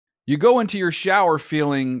You go into your shower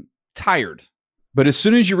feeling tired, but as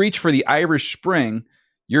soon as you reach for the Irish Spring,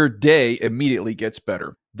 your day immediately gets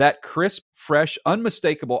better. That crisp, fresh,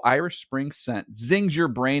 unmistakable Irish Spring scent zings your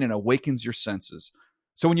brain and awakens your senses.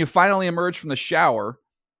 So when you finally emerge from the shower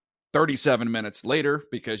 37 minutes later,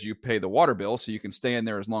 because you pay the water bill so you can stay in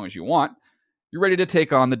there as long as you want, you're ready to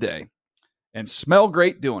take on the day and smell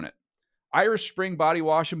great doing it. Irish Spring Body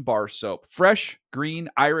Wash and Bar Soap. Fresh, green,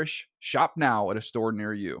 Irish. Shop now at a store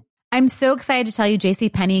near you. I'm so excited to tell you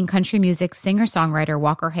JCPenney and country music singer-songwriter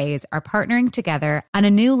Walker Hayes are partnering together on a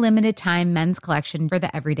new limited-time men's collection for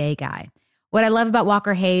the everyday guy. What I love about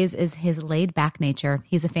Walker Hayes is his laid-back nature.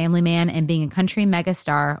 He's a family man, and being a country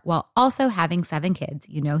megastar while also having 7 kids,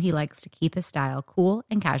 you know he likes to keep his style cool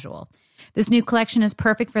and casual. This new collection is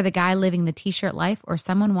perfect for the guy living the t-shirt life or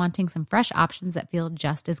someone wanting some fresh options that feel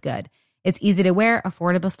just as good. It's easy to wear,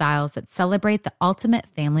 affordable styles that celebrate the ultimate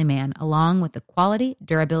family man, along with the quality,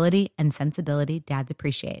 durability, and sensibility dads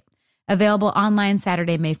appreciate. Available online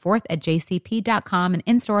Saturday, May 4th at jcp.com and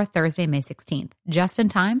in-store Thursday, May 16th. Just in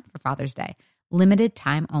time for Father's Day. Limited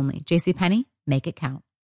time only. JCPenney, make it count.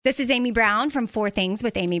 This is Amy Brown from 4 Things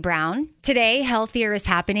with Amy Brown. Today, healthier is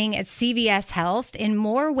happening at CVS Health in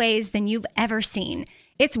more ways than you've ever seen.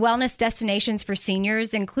 It's wellness destinations for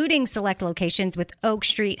seniors, including select locations with Oak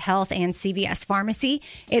Street Health and CVS Pharmacy.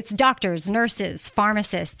 It's doctors, nurses,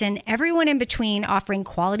 pharmacists, and everyone in between offering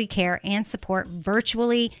quality care and support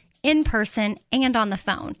virtually, in person, and on the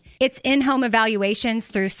phone. It's in-home evaluations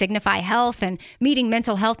through Signify Health and meeting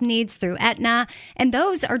mental health needs through Aetna. And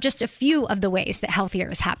those are just a few of the ways that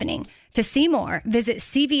healthier is happening. To see more, visit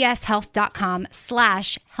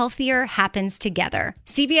cvshealth.com/healthier happens together.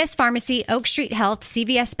 CVS Pharmacy, Oak Street Health,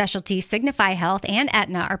 CVS Specialty, Signify Health, and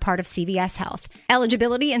Aetna are part of CVS Health.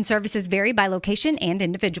 Eligibility and services vary by location and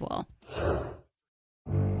individual.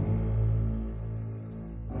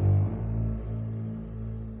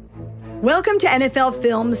 Welcome to NFL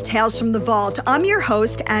Films Tales from the Vault. I'm your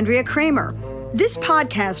host, Andrea Kramer. This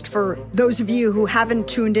podcast, for those of you who haven't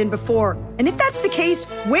tuned in before, and if that's the case,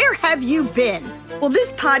 where have you been? Well,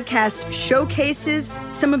 this podcast showcases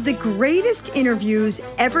some of the greatest interviews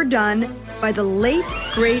ever done by the late,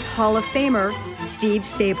 great Hall of Famer, Steve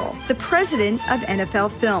Sabol, the president of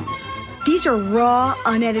NFL Films. These are raw,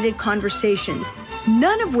 unedited conversations,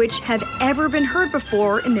 none of which have ever been heard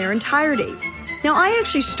before in their entirety. Now, I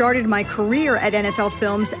actually started my career at NFL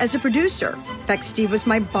Films as a producer. In fact, Steve was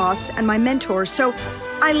my boss and my mentor, so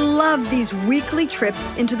I love these weekly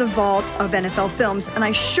trips into the vault of NFL Films, and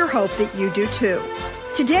I sure hope that you do too.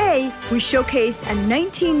 Today, we showcase a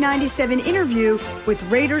 1997 interview with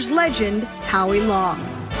Raiders legend Howie Long.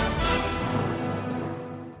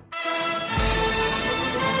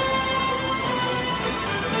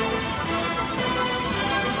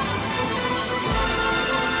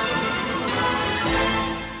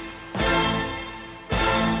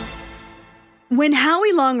 When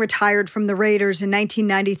Howie Long retired from the Raiders in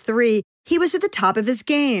 1993, he was at the top of his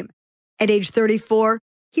game. At age 34,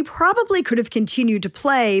 he probably could have continued to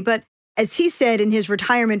play, but as he said in his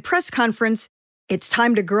retirement press conference, it's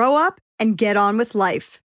time to grow up and get on with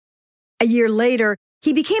life. A year later,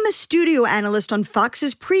 he became a studio analyst on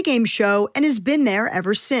Fox's pregame show and has been there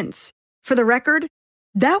ever since. For the record,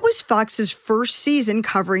 that was Fox's first season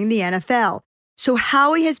covering the NFL, so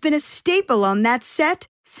Howie has been a staple on that set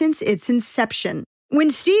since its inception.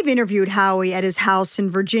 When Steve interviewed Howie at his house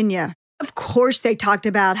in Virginia, of course they talked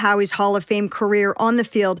about Howie's Hall of Fame career on the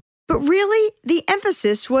field, but really the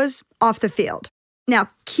emphasis was off the field. Now,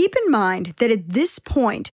 keep in mind that at this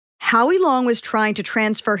point, Howie Long was trying to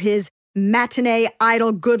transfer his matinee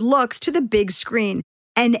idol good looks to the big screen,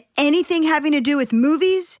 and anything having to do with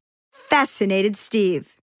movies fascinated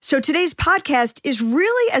Steve. So today's podcast is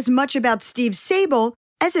really as much about Steve Sabol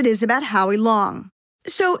as it is about Howie Long.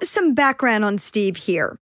 So some background on Steve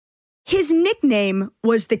here. His nickname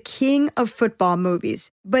was the King of Football Movies,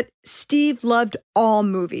 but Steve loved all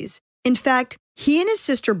movies. In fact, he and his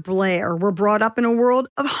sister Blair were brought up in a world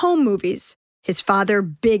of home movies. His father,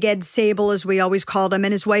 Big Ed Sabol, as we always called him,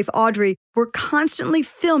 and his wife Audrey were constantly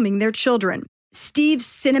filming their children. Steve's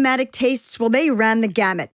cinematic tastes, well, they ran the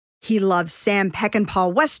gamut. He loved Sam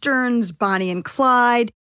Peckinpah westerns, Bonnie and Clyde,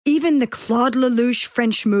 even the Claude Lelouch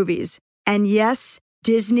French movies. And yes,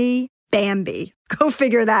 Disney, Bambi. Go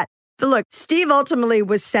figure that. But look, Steve ultimately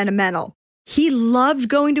was sentimental. He loved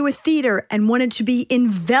going to a theater and wanted to be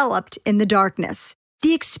enveloped in the darkness.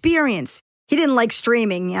 The experience. He didn't like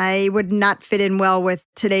streaming. He would not fit in well with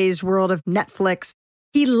today's world of Netflix.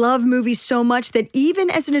 He loved movies so much that even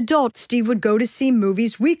as an adult, Steve would go to see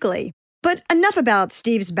movies weekly. But enough about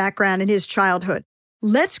Steve's background and his childhood.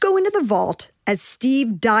 Let's go into the vault as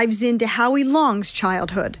Steve dives into Howie Long's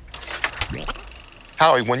childhood.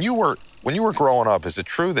 Howie, when you were growing up, is it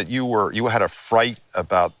true that you had a fright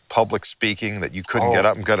about public speaking, that you couldn't get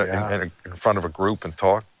up and get in front of a group and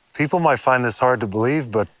talk? People might find this hard to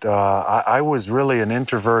believe, but I was really an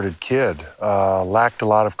introverted kid, lacked a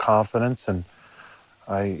lot of confidence, and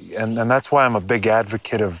that's why I'm a big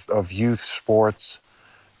advocate of youth sports,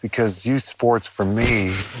 because youth sports for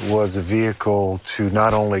me was a vehicle to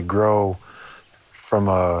not only grow from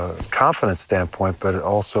a confidence standpoint, but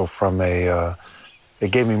also from it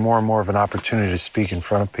gave me more and more of an opportunity to speak in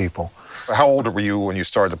front of people. How old were you when you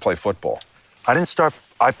started to play football?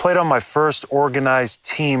 I played on my first organized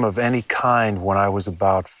team of any kind when I was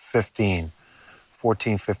about 14,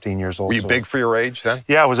 15 years old. Were you big for your age then?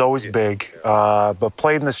 Yeah, I was always big, but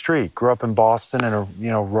played in the street. Grew up in Boston in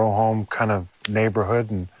a row home kind of neighborhood,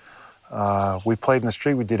 and we played in the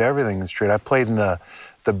street. We did everything in the street. I played in the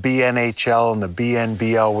BNHL and the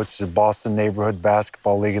BNBL, which is the Boston Neighborhood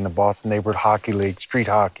Basketball League, and the Boston Neighborhood Hockey League, street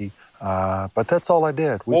hockey. But that's all I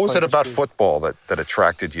did. What was it about football that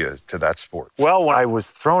attracted you to that sport? Well, when I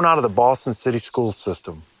was thrown out of the Boston City school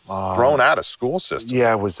system. Thrown out of school system?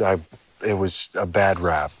 Yeah, it was a bad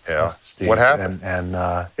rap. Yeah. Steve. What happened? And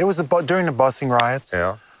it was during the busing riots.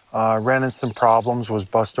 Yeah. Ran into some problems, was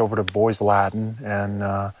bussed over to Boys Latin,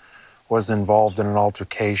 and was involved in an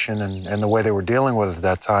altercation. And the way they were dealing with it at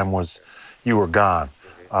that time was you were gone.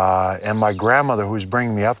 And my grandmother, who was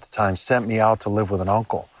bringing me up at the time, sent me out to live with an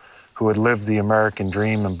uncle who had lived the American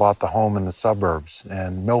dream and bought the home in the suburbs.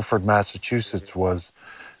 And Milford, Massachusetts was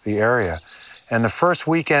the area. And the first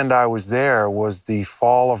weekend I was there was the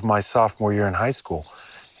fall of my sophomore year in high school.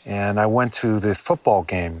 And I went to the football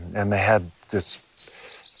game, and they had this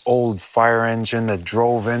old fire engine that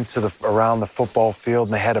drove around the football field,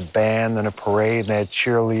 and they had a band and a parade, and they had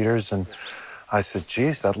cheerleaders. And I said,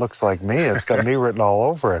 geez, that looks like me. It's got me written all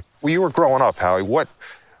over it. When you were growing up, Howie, what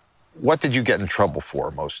did you get in trouble for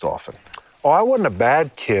most often? Oh, I wasn't a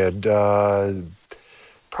bad kid.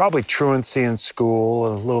 Probably truancy in school,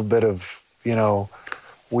 a little bit of,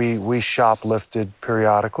 we shoplifted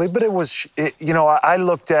periodically, but I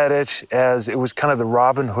looked at it as it was kind of the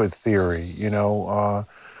Robin Hood theory.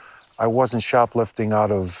 I wasn't shoplifting out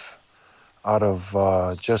of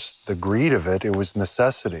just the greed of it. It was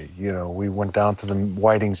necessity. We went down to the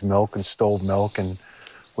Whiting's Milk and stole milk, and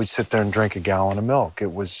we'd sit there and drink a gallon of milk.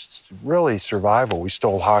 It was really survival. We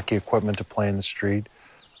stole hockey equipment to play in the street.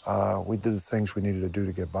 We did the things we needed to do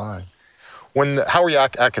to get by. How were you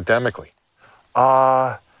academically?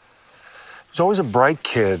 I was always a bright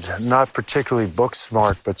kid, not particularly book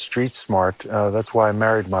smart, but street smart. That's why I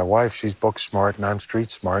married my wife. She's book smart, and I'm street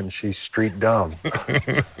smart, and she's street dumb.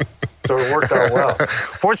 So it worked out well.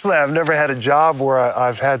 Fortunately, I've never had a job where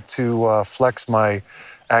I've had to flex my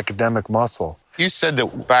academic muscle. You said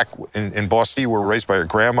that back in Boston, you were raised by your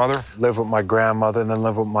grandmother? Lived with my grandmother, and then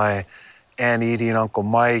lived with my Aunt Edie and Uncle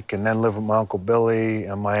Mike, and then lived with my Uncle Billy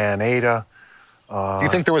and my Aunt Ada. Do you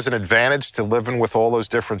think there was an advantage to living with all those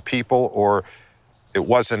different people, or it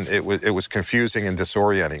wasn't? It was confusing and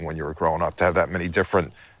disorienting when you were growing up to have that many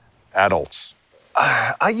different adults.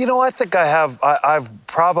 I think I've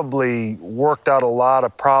probably worked out a lot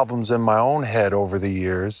of problems in my own head over the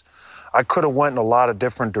years. I could have went in a lot of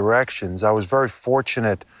different directions. I was very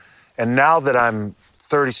fortunate, and now that I'm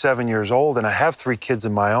 37 years old and I have 3 kids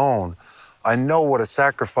of my own, I know what a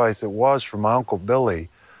sacrifice it was for my Uncle Billy,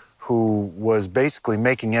 who was basically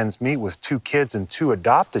making ends meet with 2 kids and 2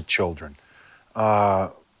 adopted children.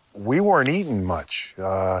 We weren't eating much.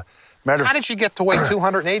 How did you get to weigh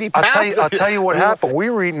 280 pounds? I'll tell you what happened. We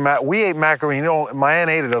ate macaroni. My Aunt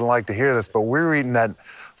Ada doesn't like to hear this, but we were eating that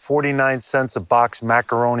 49 cents a box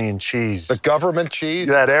macaroni and cheese. The government cheese?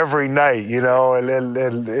 That every night,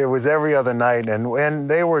 and it was every other night. And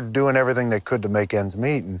they were doing everything they could to make ends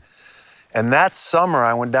meet. And that summer,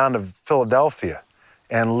 I went down to Philadelphia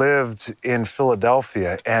and lived in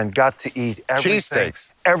Philadelphia and got to eat everything. Cheesesteaks.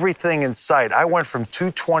 Everything in sight. I went from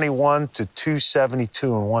 221 to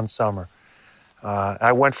 272 in one summer.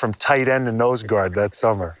 I went from tight end to nose guard that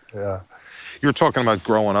summer. Yeah. You're talking about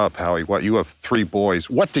growing up, Howie. You have 3 boys.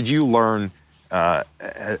 What did you learn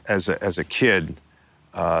as a kid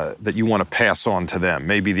that you want to pass on to them?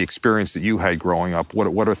 Maybe the experience that you had growing up.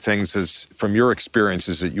 What are things from your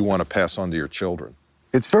experiences that you want to pass on to your children?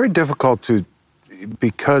 It's very difficult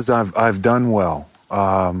because I've done well,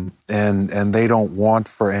 and they don't want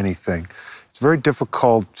for anything. It's very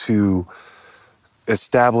difficult to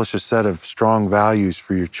establish a set of strong values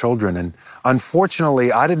for your children. And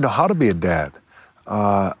unfortunately, I didn't know how to be a dad.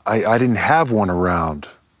 I didn't have one around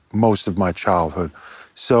most of my childhood.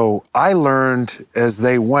 So I learned as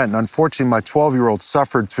they went. Unfortunately, my 12-year-old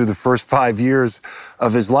suffered through the first 5 years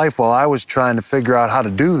of his life while I was trying to figure out how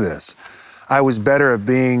to do this. I was better at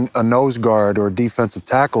being a nose guard or a defensive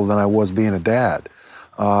tackle than I was being a dad.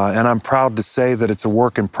 And I'm proud to say that it's a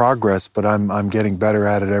work in progress, but I'm getting better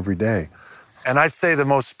at it every day. And I'd say the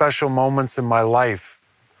most special moments in my life,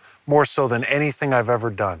 more so than anything I've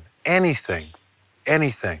ever done, anything,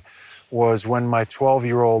 was when my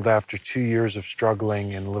 12-year-old, after 2 years of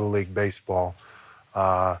struggling in Little League Baseball,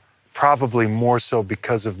 probably more so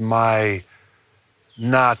because of my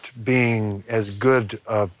not being as good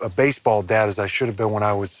a baseball dad as I should have been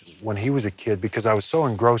when he was a kid, because I was so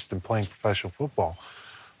engrossed in playing professional football.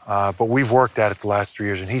 But we've worked at it the last 3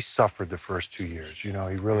 years, and he suffered the first 2 years. You know,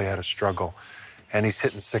 he really had a struggle. And he's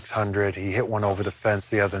hitting .600. He hit one over the fence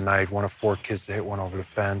the other night, one of 4 kids to hit one over the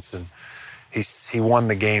fence. And he won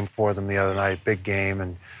the game for them the other night, big game.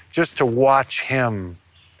 And just to watch him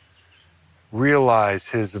realize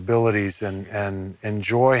his abilities and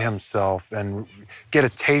enjoy himself and get a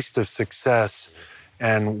taste of success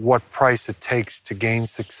and what price it takes to gain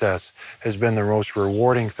success has been the most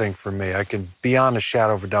rewarding thing for me. I can, beyond a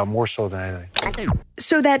shadow of a doubt, more so than anything.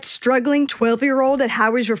 So that struggling 12-year-old that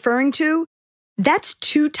Howie's referring to, that's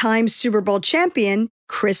 2-time Super Bowl champion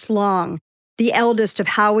Chris Long, the eldest of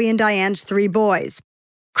Howie and Diane's 3 boys.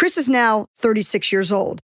 Chris is now 36 years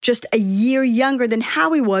old, just a year younger than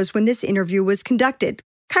Howie was when this interview was conducted.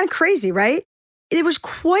 Kind of crazy, right? It was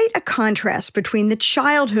quite a contrast between the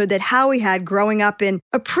childhood that Howie had growing up in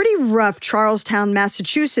a pretty rough Charlestown,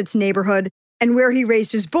 Massachusetts neighborhood and where he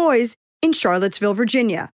raised his boys in Charlottesville,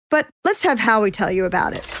 Virginia. But let's have Howie tell you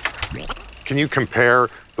about it. Can you compare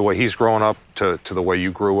the way he's grown up to the way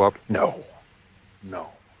you grew up? No.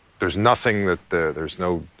 There's nothing there's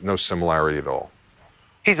no similarity at all.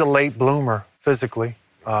 He's a late bloomer physically.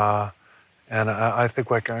 And I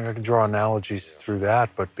think I can draw analogies through that,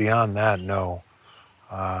 but beyond that, no.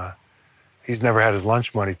 He's never had his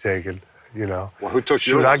lunch money taken, you know. Well, who took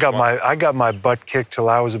your lunch money? I got my butt kicked till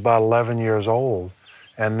I was about 11 years old.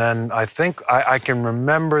 And then I think I can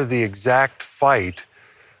remember the exact fight.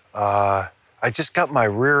 I just got my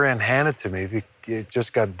rear end handed to me. It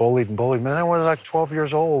just got bullied. Man, when I was like 12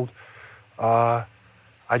 years old, I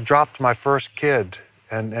dropped my first kid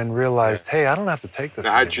and realized, hey, I don't have to take this.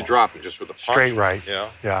 Now, how'd you drop him? Just with a punch? Straight right. Yeah.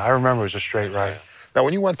 Yeah, I remember it was a straight right. Now,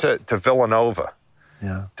 when you went to Villanova,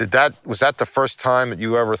 was that the first time that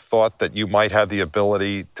you ever thought that you might have the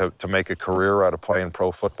ability to make a career out of playing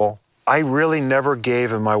pro football? I really never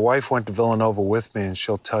gave, and my wife went to Villanova with me, and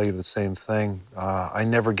she'll tell you the same thing. I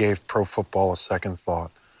never gave pro football a second thought.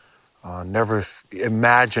 Never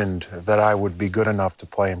imagined that I would be good enough to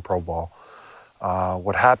play in pro ball.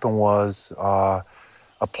 What happened was a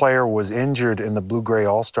player was injured in the Blue-Gray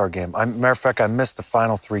All-Star game. Matter of fact, I missed the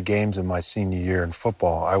final 3 games in my senior year in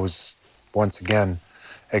football. I was, once again,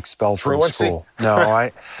 expelled from school. No,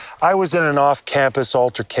 I was in an off-campus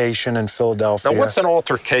altercation in Philadelphia. Now, what's an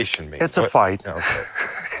altercation mean? It's a fight. Okay.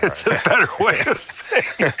 It's a better way of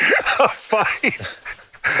saying a fight.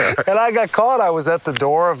 And I got caught. I was at the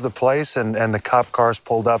door of the place, and the cop cars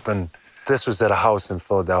pulled up, and this was at a house in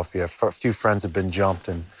Philadelphia. A few friends had been jumped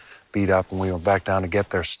and beat up, and we went back down to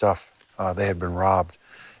get their stuff. They had been robbed,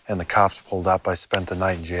 and the cops pulled up. I spent the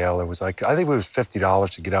night in jail. It was like, I think it was $50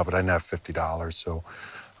 to get out, but I didn't have $50, so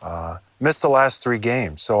missed the last 3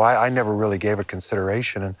 games. So I never really gave it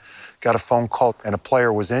consideration, and got a phone call, and a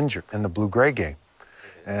player was injured in the Blue-Gray game.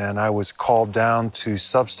 And I was called down to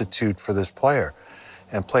substitute for this player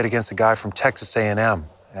and played against a guy from Texas A&M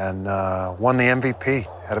and won the MVP,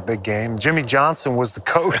 had a big game. Jimmy Johnson was the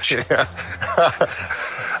coach. You're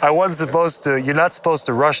not supposed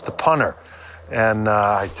to rush the punter. And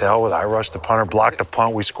I rushed the punter, blocked the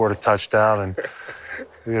punt, we scored a touchdown, and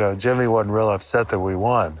you know, Jimmy wasn't real upset that we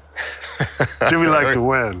won. Jimmy liked to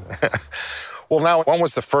win. Well, now, when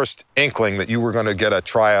was the first inkling that you were going to get a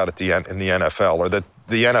tryout in the NFL, or that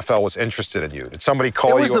the NFL was interested in you? Did somebody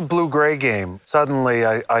call you? It was the Blue-Gray game. Suddenly,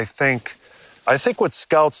 I think what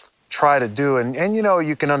scouts try to do, and you know,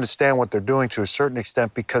 you can understand what they're doing to a certain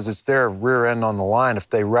extent because it's their rear end on the line if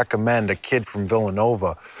they recommend a kid from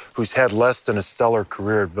Villanova who's had less than a stellar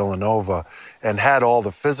career at Villanova and had all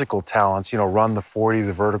the physical talents, you know, run the 40,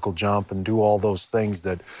 the vertical jump, and do all those things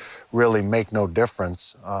that really make no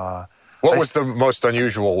difference. What was the most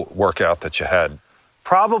unusual workout that you had?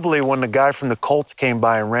 Probably when the guy from the Colts came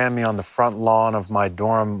by and ran me on the front lawn of my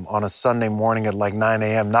dorm on a Sunday morning at like 9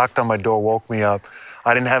 a.m., knocked on my door, woke me up.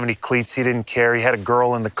 I didn't have any cleats. He didn't care. He had a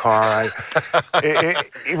girl in the car.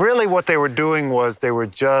 Really what they were doing was they were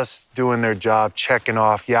just doing their job, checking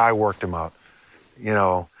off. Yeah, I worked him out. You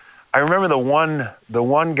know, I remember the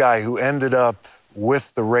one guy who ended up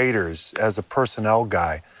with the Raiders as a personnel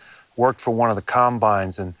guy, worked for one of the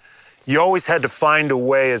combines, and you always had to find a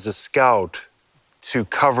way as a scout to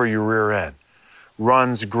cover your rear end.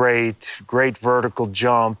 Runs great vertical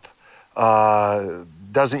jump,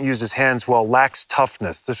 doesn't use his hands well, lacks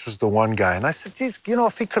toughness. This was the one guy. And I said, geez,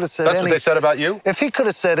 if he could have said That's what they said about you? If he could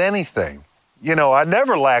have said anything, I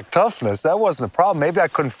never lacked toughness. That wasn't the problem. Maybe I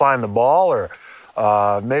couldn't find the ball, or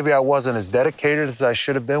maybe I wasn't as dedicated as I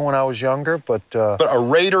should have been when I was younger. But a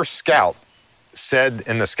Raider scout said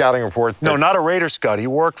in the scouting report that... No, not a Raider scout. He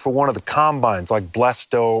worked for one of the combines, like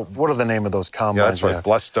Blesto. What are the name of those combines? Yeah, that's right.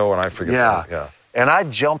 Blesto, and I forget. Yeah. And I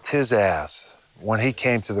jumped his ass when he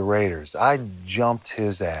came to the Raiders. I jumped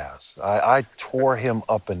his ass. I tore him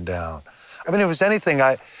up and down. I mean, if it was anything,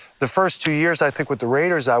 the first 2 years, I think, with the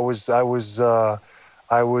Raiders, I was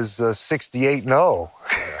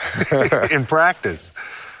 68-0 in practice.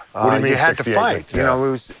 What do you mean? You had to fight. Yeah.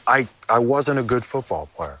 I wasn't a good football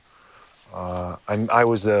player. I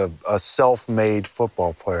was a self-made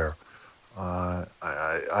football player.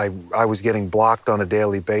 I was getting blocked on a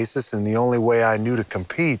daily basis, and the only way I knew to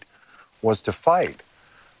compete was to fight.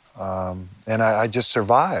 And I just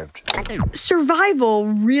survived. Survival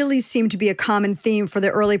really seemed to be a common theme for the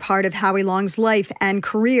early part of Howie Long's life and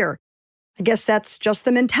career. I guess that's just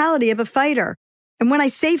the mentality of a fighter. And when I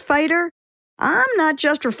say fighter, I'm not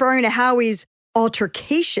just referring to Howie's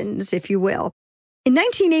altercations, if you will. In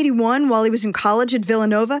 1981, while he was in college at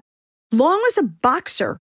Villanova, Long was a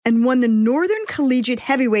boxer and won the Northern Collegiate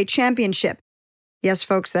Heavyweight Championship. Yes,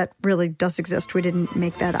 folks, that really does exist. We didn't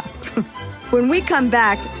make that up. When we come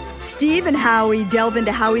back, Steve and Howie delve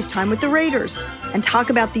into Howie's time with the Raiders and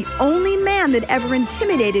talk about the only man that ever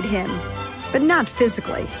intimidated him, but not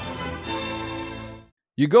physically.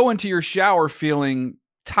 You go into your shower feeling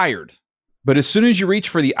tired, but as soon as you reach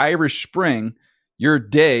for the Irish Spring, your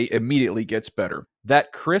day immediately gets better.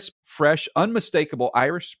 That crisp, fresh, unmistakable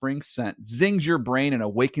Irish Spring scent zings your brain and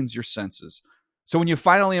awakens your senses. So when you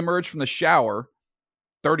finally emerge from the shower,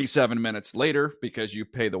 37 minutes later, because you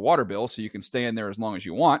pay the water bill so you can stay in there as long as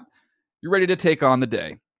you want, you're ready to take on the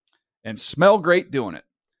day. And smell great doing it.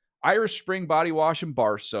 Irish Spring Body Wash and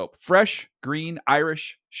Bar Soap. Fresh, green,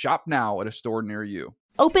 Irish. Shop now at a store near you.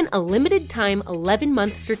 Open a limited-time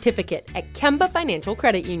 11-month certificate at Kemba Financial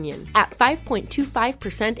Credit Union. At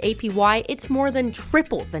 5.25% APY, it's more than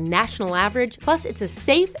triple the national average, plus it's a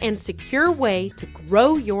safe and secure way to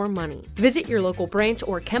grow your money. Visit your local branch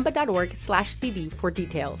or kemba.org/CD for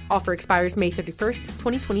details. Offer expires May 31st,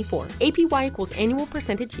 2024. APY equals annual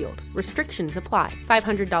percentage yield. Restrictions apply.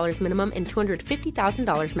 $500 minimum and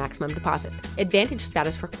 $250,000 maximum deposit. Advantage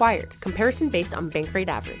status required. Comparison based on bank rate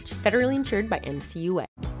average. Federally insured by NCUA.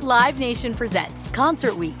 Live Nation presents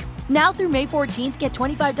Concert Week. Now through May 14th, get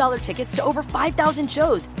 $25 tickets to over 5,000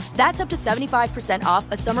 shows. That's up to 75%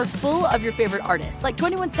 off a summer full of your favorite artists like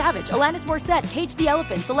 21 Savage, Alanis Morissette, Cage the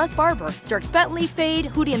Elephant, Celeste Barber, Dierks Bentley, Fade,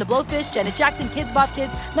 Hootie and the Blowfish, Janet Jackson, Kids Bop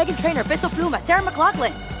Kids, Meghan Trainor, Peso Pluma, Sarah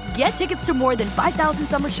McLachlan. Get tickets to more than 5,000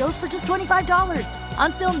 summer shows for just $25.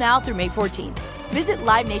 Until now through May 14th. Visit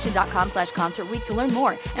LiveNation.com/Concert Week to learn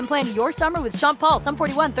more and plan your summer with Sean Paul, Sum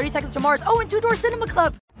 41, 30 Seconds to Mars, and Two Door Cinema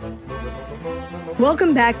Club.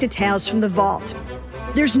 Welcome back to Tales from the Vault.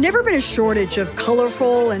 There's never been a shortage of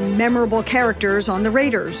colorful and memorable characters on the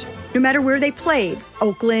Raiders, no matter where they played,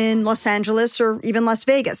 Oakland, Los Angeles, or even Las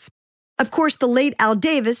Vegas. Of course, the late Al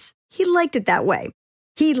Davis, he liked it that way.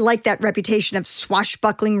 He liked that reputation of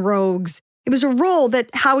swashbuckling rogues. It was a role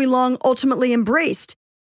that Howie Long ultimately embraced.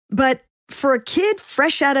 But for a kid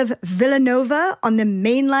fresh out of Villanova on the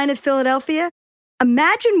main line of Philadelphia,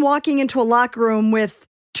 imagine walking into a locker room with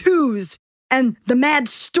Twos and the Mad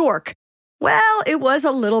Stork. Well, it was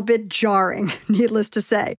a little bit jarring, needless to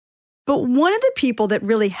say. But one of the people that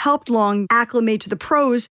really helped Long acclimate to the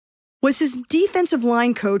pros was his defensive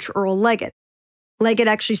line coach, Earl Leggett. Leggett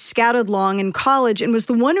actually scouted Long in college and was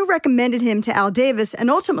the one who recommended him to Al Davis, and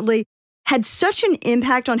ultimately had such an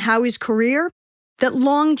impact on Howie's career that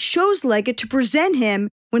Long chose Leggett to present him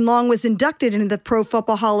when Long was inducted into the Pro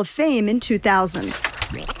Football Hall of Fame in 2000.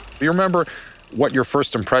 Do you remember what your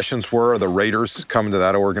first impressions were of the Raiders coming to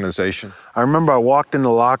that organization? I remember I walked in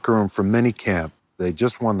the locker room for minicamp. They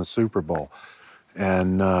just won the Super Bowl.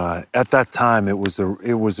 And at that time, it was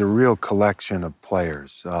a real collection of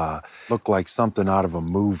players. Looked like something out of a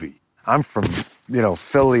movie. I'm from,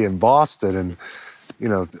 Philly and Boston, and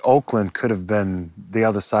Oakland could have been the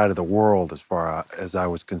other side of the world as far as I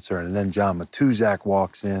was concerned. And then John Matuzak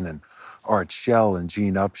walks in, and Art Shell and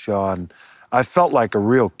Gene Upshaw, and I felt like a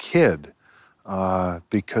real kid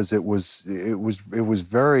because it was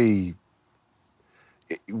very.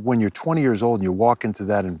 when you're 20 years old and you walk into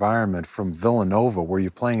that environment from Villanova where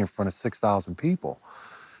you're playing in front of 6,000 people,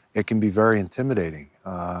 it can be very intimidating.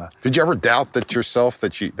 Did you ever doubt that yourself,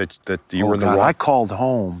 that you were in the wrong? I called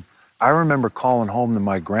home. I remember calling home to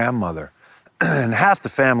my grandmother, and half the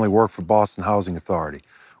family worked for Boston Housing Authority,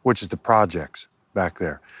 which is the projects back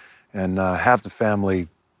there. And half the family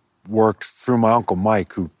worked through my Uncle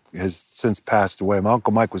Mike, who has since passed away. My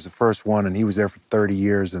Uncle Mike was the first one, and he was there for 30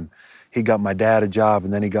 years, and he got my dad a job,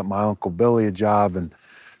 and then he got my Uncle Billy a job, and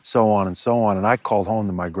so on and so on. And I called home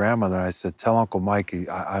to my grandmother, and I said, tell Uncle Mike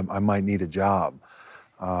I might need a job.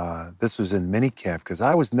 This was in minicamp, because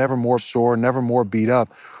I was never more sore, never more beat up.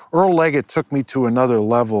 Earl Leggett took me to another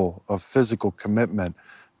level of physical commitment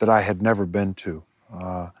that I had never been to.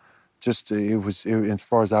 As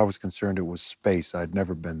far as I was concerned, it was space. I'd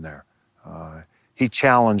never been there. He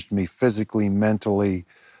challenged me physically, mentally.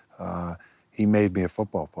 He made me a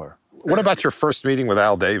football player. What about your first meeting with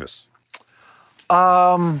Al Davis?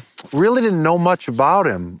 Really didn't know much about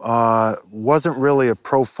him. Wasn't really a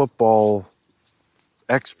pro football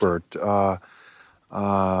expert.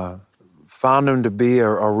 Found him to be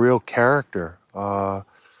a real character.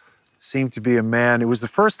 Seemed to be a man. It was the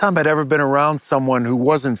first time I'd ever been around someone who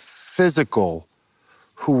wasn't physical,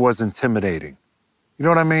 who was intimidating. You know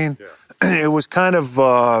what I mean? Yeah. It was kind of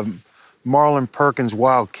Marlon Perkins'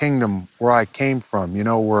 Wild Kingdom, where I came from, you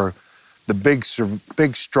know, where the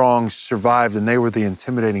big, strong survived and they were the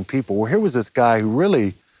intimidating people. Well, here was this guy who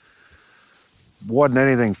really wasn't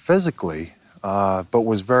anything physically, but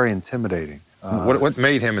was very intimidating. What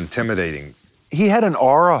made him intimidating? He had an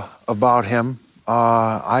aura about him.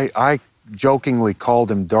 I jokingly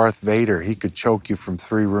called him Darth Vader. He could choke you from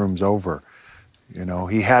 3 rooms over. You know,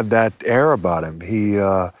 he had that air about him.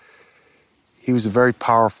 He was a very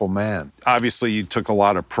powerful man. Obviously, you took a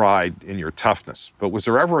lot of pride in your toughness, but was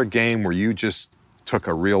there ever a game where you just took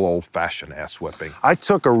a real old-fashioned ass whooping? I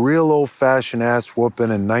took a real old-fashioned ass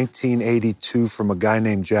whooping in 1982 from a guy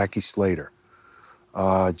named Jackie Slater.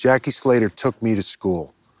 Jackie Slater took me to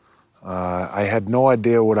school. I had no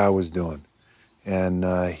idea what I was doing. And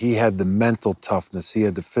he had the mental toughness, he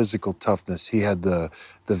had the physical toughness, he had the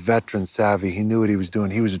veteran savvy, he knew what he was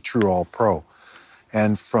doing. He was a true all-pro.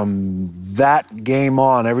 And from that game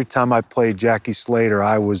on, every time I played Jackie Slater,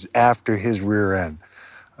 I was after his rear end.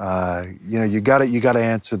 You know, you gotta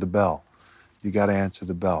answer the bell. You gotta answer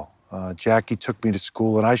the bell. Jackie took me to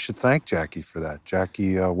school, and I should thank Jackie for that.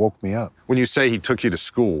 Jackie woke me up. When you say he took you to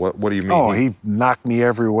school, what do you mean? Oh, he knocked me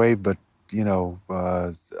every way but, you know,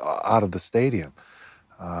 out of the stadium.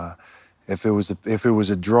 If it was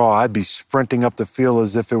a draw, I'd be sprinting up the field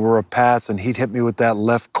as if it were a pass, and he'd hit me with that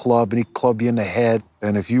left club, and he'd club you in the head.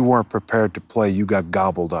 And if you weren't prepared to play, you got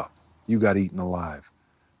gobbled up. You got eaten alive.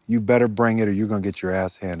 You better bring it, or you're going to get your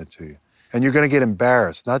ass handed to you. And you're going to get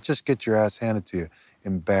embarrassed, not just get your ass handed to you,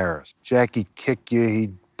 embarrassed. Jackie'd kick you,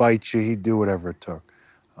 he'd bite you, he'd do whatever it took.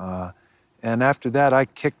 And after that, I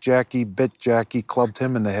kicked Jackie, bit Jackie, clubbed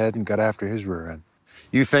him in the head, and got after his rear end.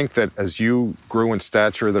 You think that as you grew in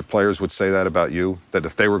stature, that players would say that about you? That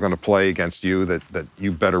if they were going to play against you, that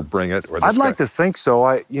you better bring it? Or I'd like to think so.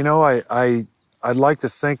 I'd like to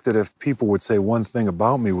think that if people would say one thing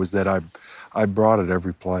about me was that I brought it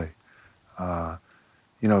every play.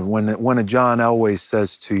 You know, when a John Elway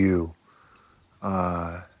says to you,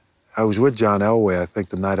 I was with John Elway, I think,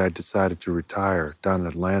 the night I decided to retire down in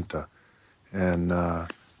Atlanta. And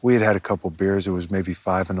we had had a couple beers. It was maybe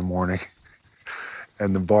 5 in the morning.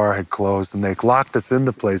 And the bar had closed, and they locked us in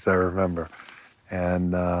the place, I remember.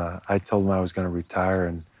 And I told them I was going to retire,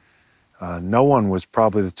 and no one was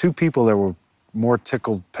probably, the 2 people that were more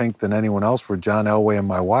tickled pink than anyone else were John Elway and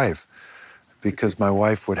my wife, because my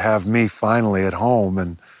wife would have me finally at home,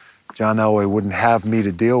 and John Elway wouldn't have me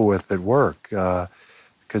to deal with at work.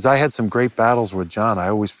 Because I had some great battles with John. I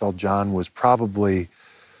always felt John was probably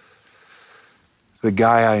the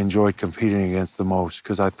guy I enjoyed competing against the most,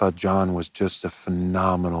 because I thought John was just a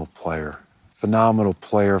phenomenal player. Phenomenal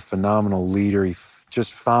player, phenomenal leader. He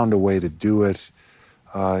just found a way to do it.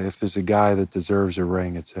 If there's a guy that deserves a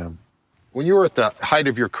ring, it's him. When you were at the height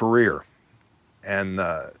of your career and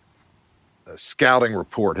a scouting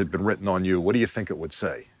report had been written on you, what do you think it would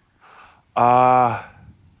say? The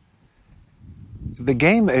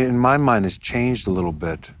game, in my mind, has changed a little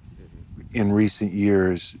bit in recent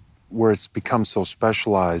years, where it's become so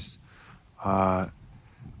specialized. I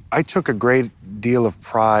took a great deal of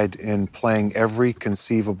pride in playing every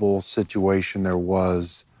conceivable situation there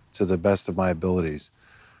was to the best of my abilities.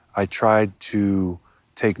 I tried to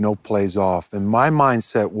take no plays off. And my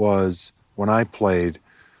mindset was, when I played,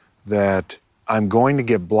 that I'm going to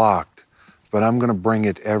get blocked, but I'm going to bring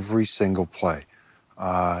it every single play.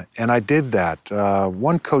 And I did that.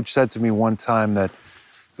 One coach said to me one time that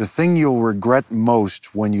the thing you'll regret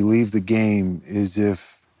most when you leave the game is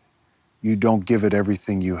if you don't give it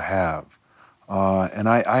everything you have. And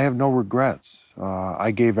I have no regrets.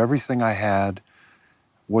 I gave everything I had,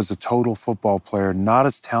 was a total football player, not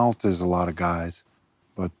as talented as a lot of guys,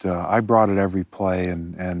 but I brought it every play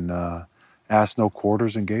and asked no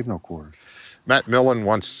quarters and gave no quarters. Matt Millen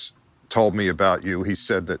once told me about you. He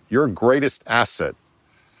said that your greatest asset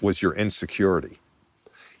was your insecurity.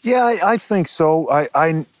 Yeah, I think so.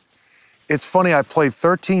 It's funny, I played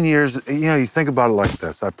 13 years. You know, you think about it like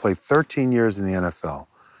this. I played 13 years in the NFL.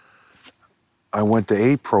 I went to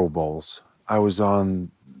 8 Pro Bowls. I was on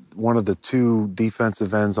one of the 2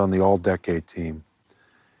 defensive ends on the all-decade team.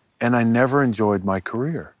 And I never enjoyed my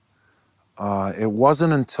career. It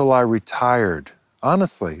wasn't until I retired,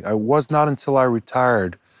 honestly, it was not until I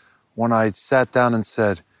retired when I sat down and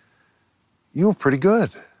said, you were pretty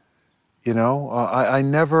good. You know, I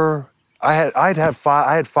had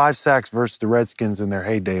 5 sacks versus the Redskins in their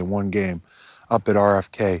heyday in one game up at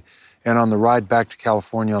RFK. And on the ride back to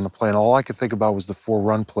California on the plane, all I could think about was the 4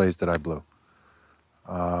 run plays that I blew.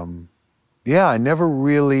 Yeah, I never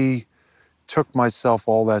really took myself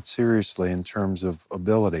all that seriously in terms of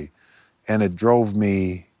ability. And it drove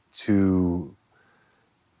me to,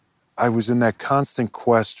 I was in that constant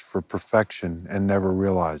quest for perfection and never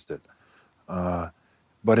realized it.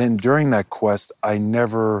 But during that quest, I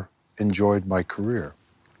never enjoyed my career.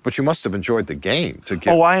 But you must have enjoyed the game to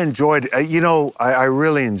get... Oh, I enjoyed it. You know, I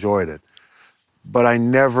really enjoyed it. But I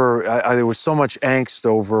never, there was so much angst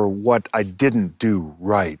over what I didn't do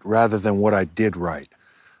right rather than what I did right.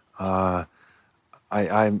 I'm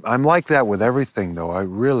like that with everything, though. I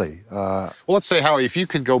really... Well, let's say, Howie, if you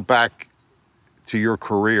could go back to your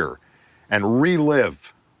career and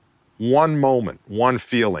relive one moment, one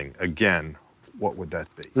feeling again, what would that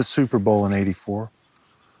be? The Super Bowl in '84.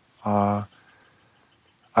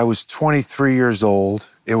 I was 23 years old.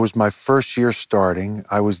 It was my first year starting.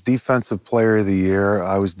 I was Defensive Player of the Year.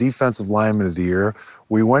 I was Defensive Lineman of the Year.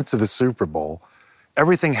 We went to the Super Bowl.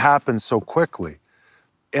 Everything happened so quickly.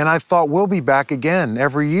 And I thought, we'll be back again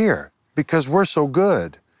every year because we're so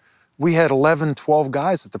good. We had 11, 12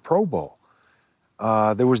 guys at the Pro Bowl.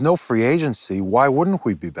 There was no free agency. Why wouldn't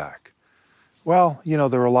we be back? Well, you know,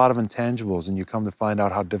 there are a lot of intangibles, and you come to find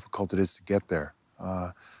out how difficult it is to get there.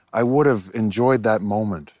 I would have enjoyed that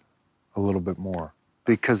moment a little bit more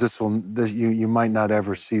because you might not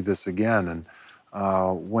ever see this again. And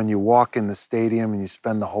when you walk in the stadium and you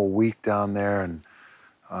spend the whole week down there, and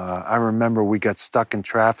I remember we got stuck in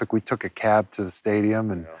traffic. We took a cab to the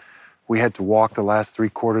stadium, and we had to walk the last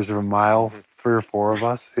 3/4 of a mile, 3 or 4 of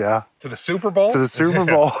us, yeah. To the Super Bowl? To the Super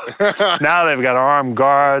Bowl. Now they've got armed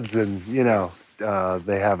guards and, you know,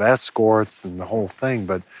 they have escorts and the whole thing,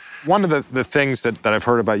 but... One of the things that I've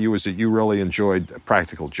heard about you is that you really enjoyed a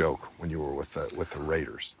practical joke when you were with the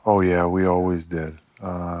Raiders. Oh, yeah, we always did.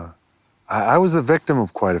 I was the victim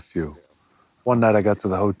of quite a few. One night I got to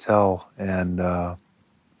the hotel and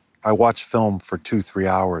I watched film for 2-3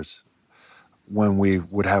 hours when we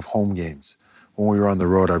would have home games. When we were on the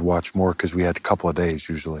road, I'd watch more because we had a couple of days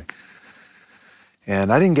usually.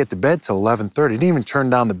 And I didn't get to bed till 11:30. I didn't even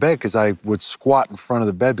turn down the bed because I would squat in front of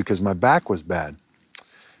the bed because my back was bad.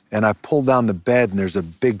 And I pulled down the bed and there's a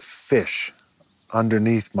big fish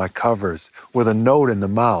underneath my covers with a note in the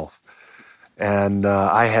mouth. And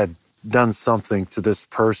I had done something to this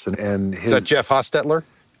person. And Is that Jeff Hostetler?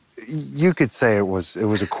 You could say it was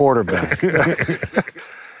a quarterback.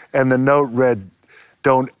 And the note read,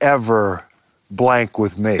 "Don't ever blank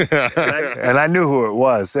with me." And I knew who it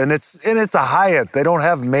was. And it's a Hyatt. They don't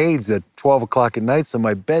have maids at 12 o'clock at night, so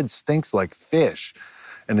my bed stinks like fish.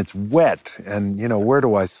 And it's wet, and, you know, where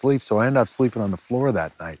do I sleep? So I ended up sleeping on the floor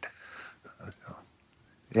that night.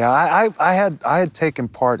 Yeah, I had taken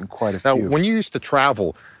part in quite a few. Now, when you used to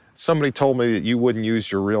travel, somebody told me that you wouldn't use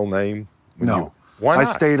your real name. No. Why not? I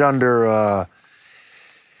stayed under...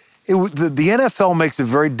 the NFL makes it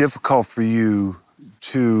very difficult for you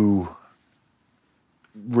to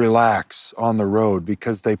relax on the road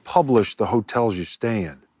because they publish the hotels you stay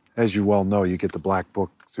in. As you well know, you get the black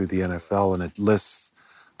book through the NFL, and it lists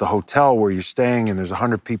the hotel where you're staying, and there's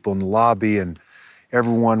 100 people in the lobby, and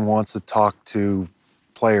everyone wants to talk to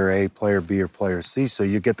player A, player B, or player C. So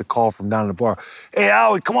you get the call from down at the bar, "Hey,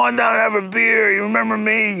 Howie, come on down and have a beer. You remember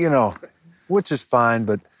me?" You know, which is fine,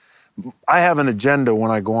 but I have an agenda when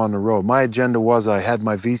I go on the road. My agenda was I had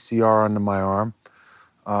my VCR under my arm.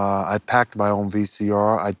 I packed my own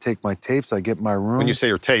VCR. I'd take my tapes. I'd get my room. When you say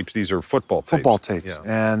your tapes, these are football tapes. Football tapes.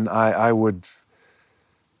 Yeah. And I would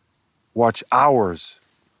watch hours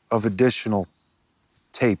of additional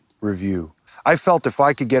tape review. I felt if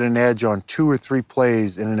I could get an edge on 2 or 3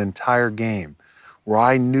 plays in an entire game where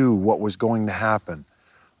I knew what was going to happen,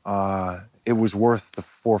 it was worth the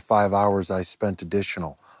 4 or 5 hours I spent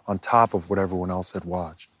additional on top of what everyone else had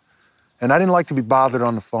watched. And I didn't like to be bothered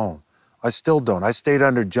on the phone. I still don't. I stayed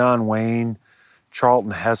under John Wayne,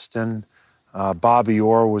 Charlton Heston, Bobby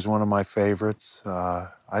Orr was one of my favorites.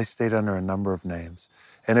 I stayed under a number of names.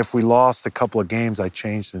 And if we lost a couple of games, I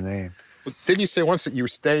changed the name. Well, didn't you say once that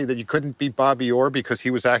you couldn't beat Bobby Orr because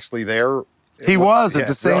he was actually there? He was at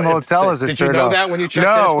the same hotel as it turned out. Did you know that when you checked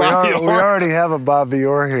No, as Bobby Orr? we already have a Bobby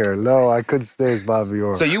Orr here. No, I couldn't stay as Bobby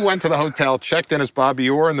Orr. So you went to the hotel, checked in as Bobby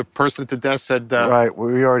Orr, and the person at the desk said... Right,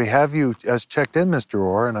 we already have you as checked in, Mr.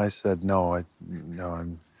 Orr. And I said, no,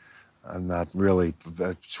 I'm not really.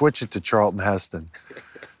 Switch it to Charlton Heston,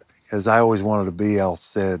 because I always wanted to be El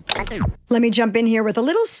Cid. Let me jump in here with a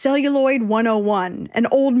little Celluloid 101, an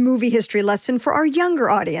old movie history lesson for our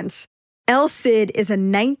younger audience. El Cid is a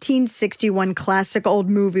 1961 classic old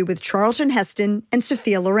movie with Charlton Heston and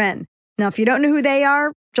Sophia Loren. Now, if you don't know who they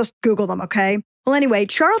are, just Google them, okay? Well, anyway,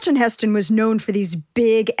 Charlton Heston was known for these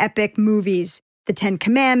big, epic movies, The Ten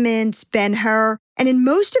Commandments, Ben-Hur, and in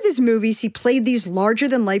most of his movies, he played these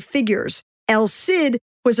larger-than-life figures. El Cid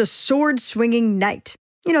was a sword-swinging knight.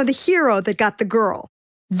 You know, the hero that got the girl.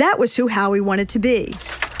 That was who Howie wanted to be.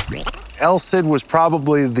 El Cid was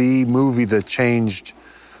probably the movie that changed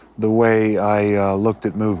the way I looked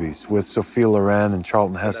at movies, with Sophia Loren and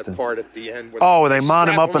Charlton Heston. That part at the end. Oh, they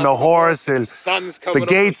mount him up on the horse, and the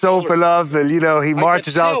gates open up, and, he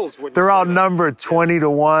marches out. They're outnumbered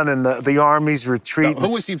 20-1, and the army's retreating. Who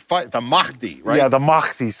was he fighting? The Mahdi, right? Yeah, the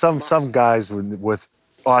Mahdi. Some guys with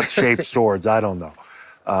odd-shaped swords. I don't know.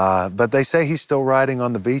 But they say he's still riding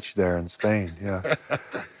on the beach there in Spain, yeah.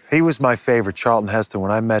 He was my favorite, Charlton Heston.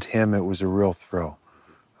 When I met him, it was a real thrill.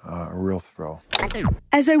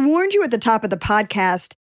 As I warned you at the top of the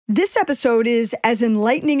podcast, this episode is as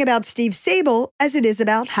enlightening about Steve Sabol as it is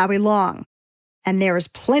about Howie Long. And there is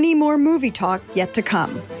plenty more movie talk yet to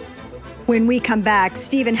come. When we come back,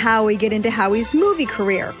 Steve and Howie get into Howie's movie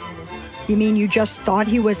career. You mean you just thought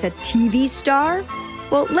he was a TV star?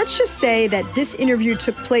 Well, let's just say that this interview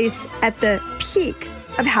took place at the peak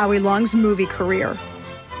of Howie Long's movie career.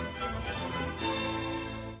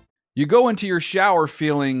 You go into your shower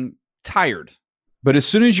feeling tired, but as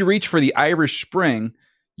soon as you reach for the Irish Spring,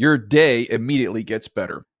 your day immediately gets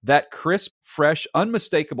better. That crisp, fresh,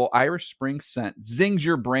 unmistakable Irish Spring scent zings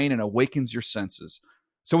your brain and awakens your senses.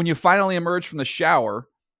 So when you finally emerge from the shower,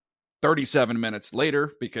 37 minutes later,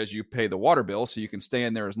 because you pay the water bill so you can stay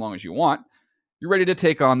in there as long as you want, you're ready to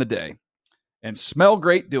take on the day and smell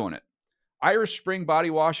great doing it. Irish Spring Body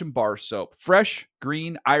Wash and Bar Soap. Fresh,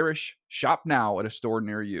 green, Irish. Shop now at a store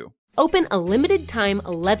near you. Open a limited-time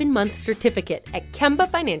 11-month certificate at Kemba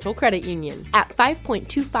Financial Credit Union. At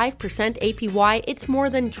 5.25% APY, it's more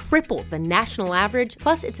than triple the national average,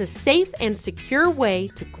 plus it's a safe and secure way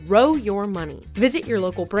to grow your money. Visit your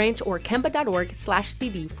local branch or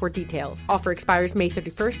kemba.org/cb for details. Offer expires May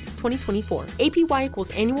 31st, 2024. APY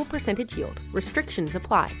equals annual percentage yield. Restrictions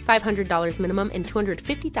apply. $500 minimum and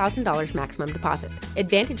 $250,000 maximum deposit.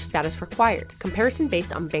 Advantage status required. Comparison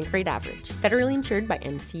based on bank rate average. Federally insured by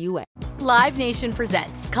NCUA. Live Nation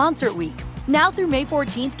presents Concert Week. Now through May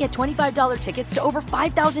 14th, get $25 tickets to over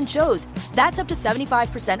 5,000 shows. That's up to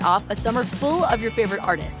 75% off a summer full of your favorite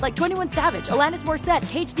artists like 21 Savage, Alanis Morissette,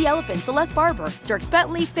 Cage the Elephant, Celeste Barber, Dierks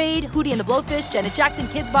Bentley, Fade, Hootie and the Blowfish, Janet Jackson,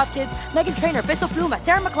 Kids Bop Kids, Meghan Trainor, Peso Pluma,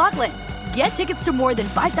 Sarah McLachlan. Get tickets to more than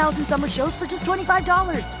 5,000 summer shows for just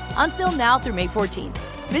 $25. Until now through May 14th.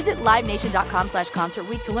 Visit LiveNation.com/Concert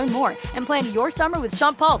Week to learn more and plan your summer with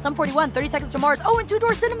Sean Paul, Sum 41, 30 Seconds to Mars, and Two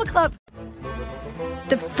Door Cinema Club.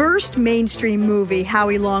 The first mainstream movie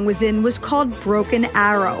Howie Long was in was called Broken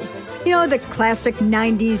Arrow. You know, the classic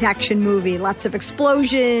 90s action movie. Lots of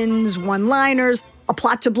explosions, one-liners, a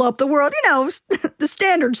plot to blow up the world, the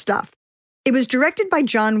standard stuff. It was directed by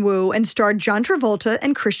John Woo and starred John Travolta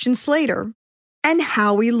and Christian Slater and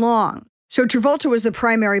Howie Long. So Travolta was the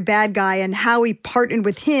primary bad guy, and Howie partnered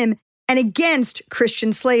with him and against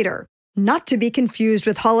Christian Slater. Not to be confused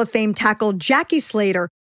with Hall of Fame tackle Jackie Slater,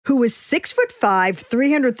 who was 6'5",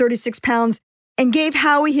 336 pounds, and gave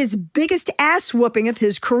Howie his biggest ass whooping of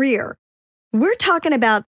his career. We're talking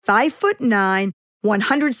about 5'9",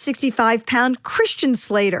 165-pound Christian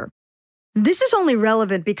Slater. This is only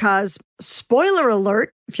relevant because, spoiler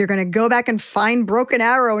alert, if you're going to go back and find Broken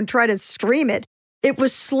Arrow and try to stream it, it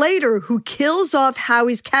was Slater who kills off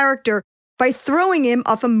Howie's character by throwing him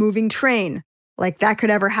off a moving train. Like that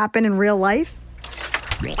could ever happen in real life?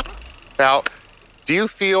 Now, Do you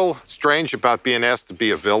feel strange about being asked to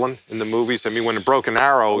be a villain in the movies? I mean, when in Broken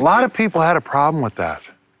Arrow... A lot of people had a problem with that.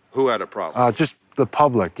 Who had a problem? Just the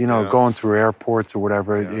public, going through airports or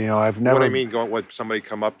whatever. Yeah. I've never... What do you mean, what, somebody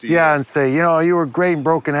come up to you? Yeah, and say, you were great in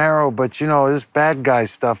Broken Arrow, but, this bad guy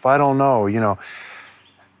stuff, I don't know,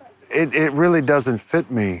 It really doesn't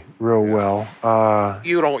fit me real well.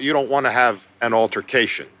 You don't want to have an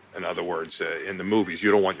altercation, in other words, in the movies.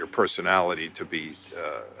 You don't want your personality to be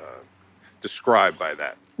described by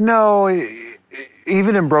that. No,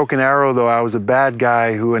 even in Broken Arrow, though, I was a bad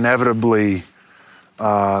guy who inevitably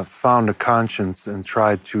found a conscience and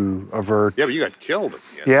tried to avert. Yeah, but you got killed at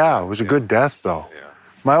the end. Yeah, it was a good death, though. Yeah.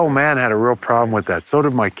 My old man had a real problem with that. So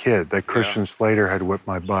did my kid. That Christian Slater had whipped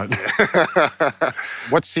my butt.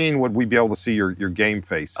 What scene would we be able to see your game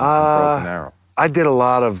face in Broken Arrow? I did a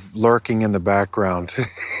lot of lurking in the background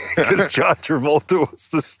because John Travolta was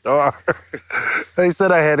the star. They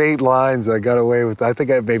said I had 8 lines. I got away with, I think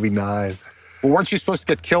I had maybe 9. Well, weren't you supposed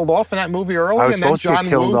to get killed off in that movie early? I was supposed to get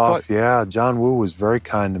killed off, yeah. John Woo was very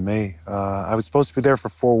kind to me. I was supposed to be there for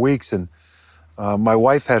 4 weeks, and my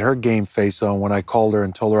wife had her game face on when I called her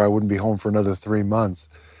and told her I wouldn't be home for another 3 months.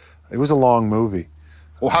 It was a long movie.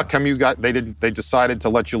 Well, how come they decided to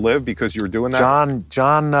let you live because you were doing that?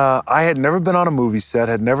 John, I had never been on a movie set,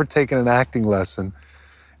 had never taken an acting lesson.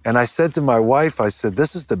 And I said to my wife, I said,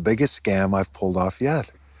 this is the biggest scam I've pulled off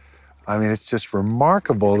yet. I mean, it's just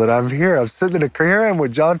remarkable that I'm here. I'm sitting in a car, here I am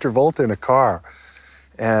with John Travolta in a car.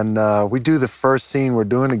 And we do the first scene we're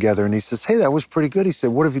doing together. And he says, hey, that was pretty good. He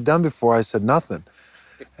said, what have you done before? I said, nothing.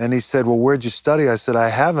 And he said, well, where'd you study? I said, I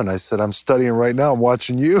haven't. I said, I'm studying right now. I'm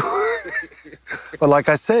watching you. But like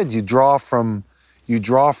I said, you draw from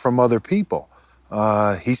other people.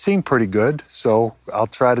 He seemed pretty good, so I'll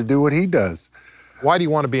try to do what he does. Why do you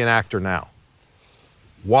want to be an actor now?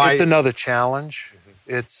 Why? It's another challenge.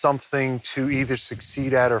 It's something to either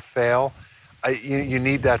succeed at or fail. You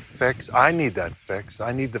need that fix. I need that fix.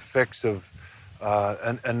 I need the fix of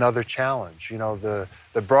another challenge. The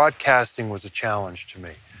broadcasting was a challenge to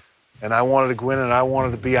me. And I wanted to go in and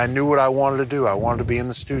I knew what I wanted to do. I wanted to be in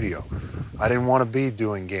the studio. I didn't want to be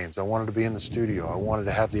doing games. I wanted to be in the studio. I wanted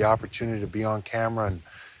to have the opportunity to be on camera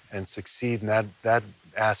and succeed in that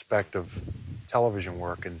aspect of television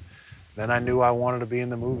work. And then I knew I wanted to be in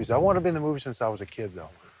the movies. I wanted to be in the movies since I was a kid, though.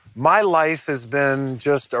 My life has been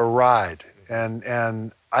just a ride.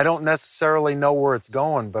 And I don't necessarily know where it's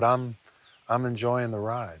going, but I'm enjoying the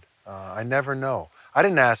ride. I never know. I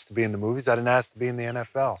didn't ask to be in the movies. I didn't ask to be in the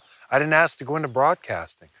NFL. I didn't ask to go into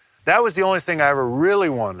broadcasting. That was the only thing I ever really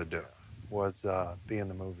wanted to do, was be in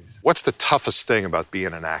the movies. What's the toughest thing about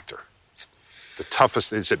being an actor? The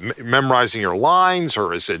toughest, is it memorizing your lines,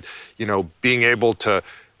 or is it, being able to,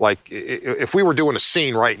 like, if we were doing a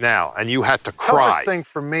scene right now and you had to cry? The toughest thing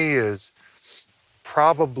for me is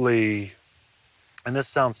probably, and this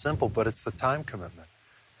sounds simple, but it's the time commitment.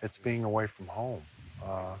 It's being away from home.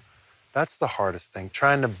 That's the hardest thing,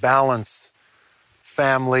 trying to balance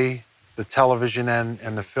family, the television end,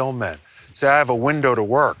 and the film end. See, I have a window to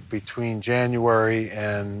work between January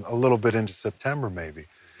and a little bit into September, maybe.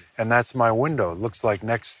 And that's my window. It looks like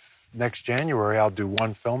next January, I'll do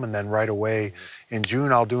one film, and then right away in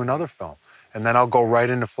June, I'll do another film. And then I'll go right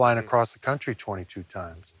into flying across the country 22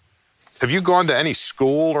 times. Have you gone to any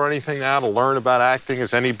school or anything now to learn about acting?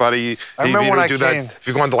 Has anybody... I remember when I came... Have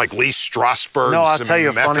you gone to, like, Lee Strasberg's No, I'll tell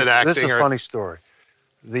you method acting? This is a funny story.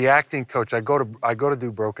 The acting coach, I go to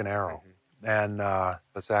do Broken Arrow. And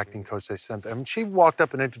this acting coach they sent, she walked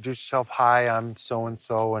up and introduced herself. Hi, I'm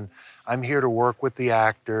so-and-so, and I'm here to work with the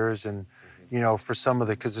actors and, for some of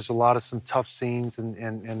because there's a lot of some tough scenes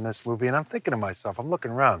in this movie. And I'm thinking to myself, I'm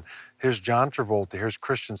looking around. Here's John Travolta, here's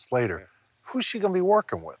Christian Slater. Who's she going to be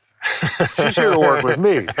working with? She's here to work with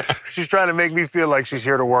me. She's trying to make me feel like she's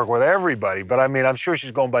here to work with everybody. But I mean, I'm sure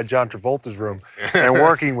she's going by John Travolta's room and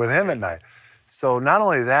working with him at night. So not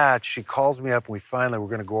only that, she calls me up and we're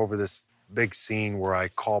going to go over this big scene where I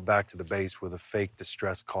call back to the base with a fake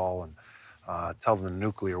distress call and tell them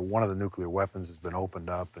one of the nuclear weapons has been opened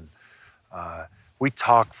up. And we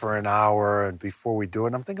talk for an hour, and before we do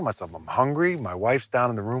it, I'm thinking to myself, I'm hungry. My wife's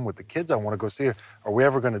down in the room with the kids. I want to go see her. Are we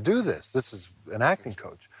ever going to do this? This is an acting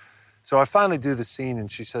coach. So I finally do the scene,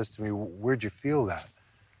 and she says to me, where'd you feel that?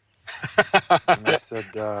 And I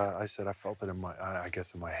said, I felt it in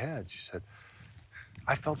my head. She said,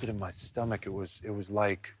 I felt it in my stomach. It was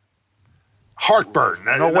like... Heartburn.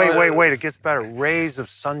 No, wait. It gets better. Rays of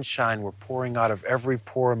sunshine were pouring out of every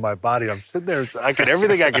pore in my body. I'm sitting there,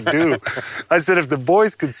 everything I could do. I said, if the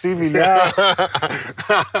boys could see me now.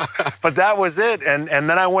 But that was it. And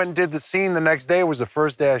then I went and did the scene the next day. It was the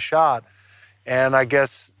first day I shot. And I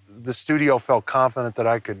guess the studio felt confident that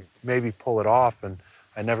I could maybe pull it off, and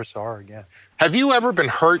I never saw her again. Have you ever been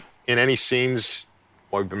hurt in any scenes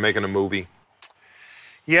while you've been making a movie?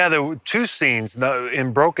 Yeah, there were 2 scenes.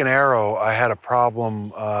 In Broken Arrow, I had a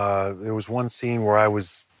problem. There was one scene where I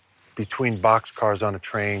was between boxcars on a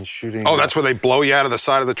train shooting. Oh, that's where they blow you out of the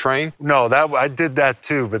side of the train? No, I did that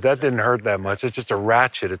too, but that didn't hurt that much. It's just a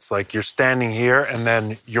ratchet. It's like you're standing here and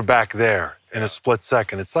then you're back there in a split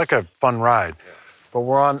second. It's like a fun ride. Yeah. But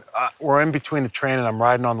we're in between the train and I'm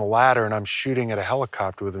riding on the ladder and I'm shooting at a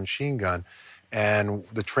helicopter with a machine gun. And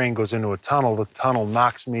the train goes into a tunnel. The tunnel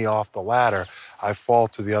knocks me off the ladder. I fall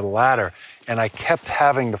to the other ladder. And I kept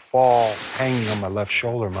having to fall hanging on my left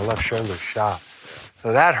shoulder. My left shoulder shot.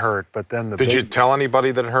 So that hurt, but then Did you tell anybody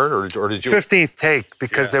that it hurt, or did you? 15th take,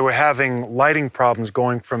 because they were having lighting problems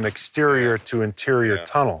going from exterior to interior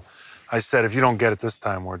tunnel. I said, if you don't get it this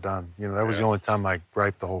time, we're done. You know, that was the only time I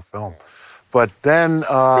griped the whole film. But then...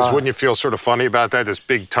 Because wouldn't you feel sort of funny about that, this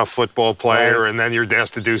big, tough football player, and then you're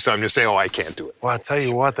asked to do something, you say, oh, I can't do it. Well, I'll tell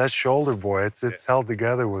you what, that shoulder, boy, it's held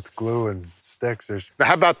together with glue and sticks. Now,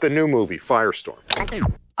 how about the new movie, Firestorm?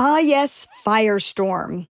 Ah, yes,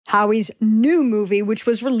 Firestorm. Howie's new movie, which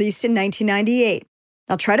was released in 1998.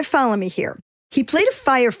 Now try to follow me here. He played a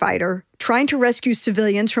firefighter trying to rescue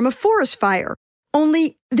civilians from a forest fire.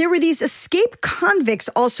 Only there were these escaped convicts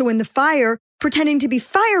also in the fire, pretending to be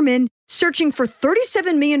firemen, searching for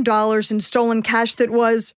 $37 million in stolen cash that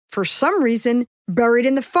was, for some reason, buried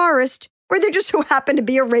in the forest, where there just so happened to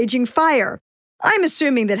be a raging fire. I'm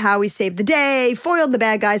assuming that Howie saved the day, foiled the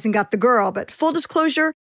bad guys, and got the girl, but full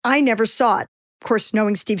disclosure, I never saw it. Of course,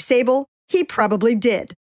 knowing Steve Sable, he probably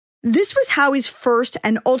did. This was Howie's first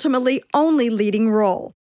and ultimately only leading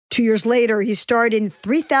role. 2 years later, he starred in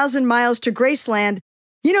 3,000 Miles to Graceland.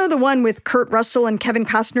 You know, the one with Kurt Russell and Kevin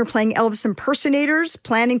Costner playing Elvis impersonators,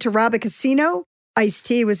 planning to rob a casino?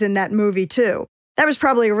 Ice-T was in that movie, too. That was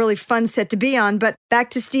probably a really fun set to be on, but back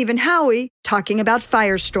to Steve and Howie talking about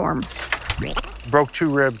Firestorm. Broke 2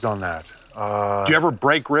 ribs on that. Do you ever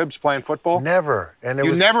break ribs playing football? Never. And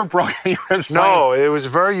you never broke any ribs? No, it was a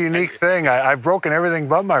very unique thing. I've broken everything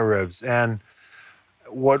but my ribs. And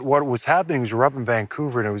what was happening was we were up in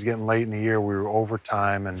Vancouver and it was getting late in the year. We were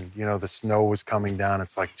overtime and, you know, the snow was coming down.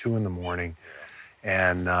 It's like 2 a.m.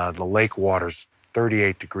 And the lake water's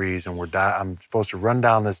 38 degrees and I'm supposed to run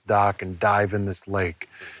down this dock and dive in this lake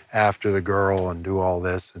after the girl and do all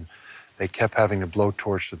this. And they kept having to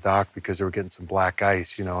blowtorch the dock because they were getting some black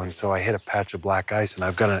ice, you know, and so I hit a patch of black ice, and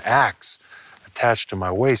I've got an axe attached to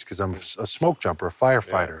my waist because I'm a smoke jumper, a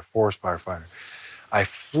firefighter, a forest firefighter. I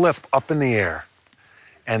flip up in the air,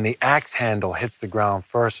 and the axe handle hits the ground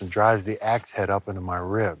first and drives the axe head up into my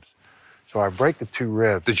ribs. So I break the 2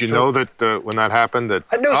 ribs. Did you know that when that happened? That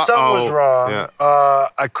I knew something was wrong. Yeah.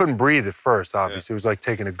 I couldn't breathe at first, obviously. It was like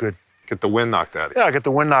taking a good... Get the wind knocked out of you. Yeah, I get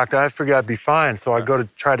the wind knocked out. I figured I'd be fine. So I go to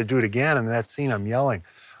try to do it again, and in that scene, I'm yelling.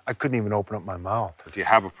 I couldn't even open up my mouth. Do you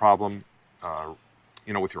have a problem,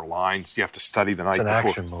 you know, with your lines? Do you have to study the night before? It's an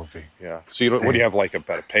action movie. Yeah. So what do you have, like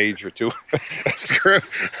about a page or 2?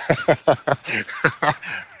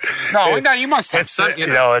 No, you must have something. You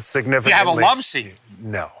know, it's significant. Do you have a love scene?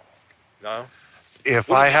 No. No?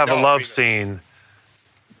 If I have a love scene,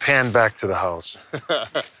 pan back to the house.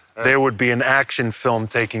 There would be an action film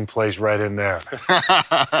taking place right in there.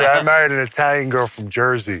 See, I married an Italian girl from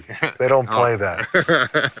Jersey. They don't play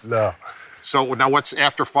that. No. So now what's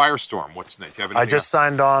after Firestorm? What's next? I just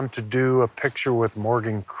signed on to do a picture with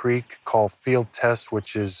Morgan Creek called Field Test,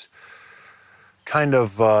 which is kind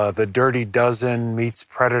of the Dirty Dozen meets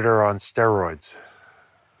Predator on steroids.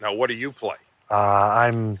 Now, what do you play?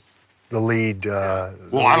 I'm the lead. I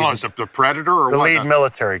don't know, is it the Predator or the what? The lead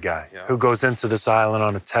military guy who goes into this island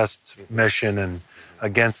on a test mission and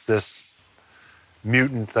against this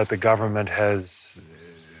mutant that the government has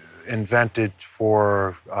invented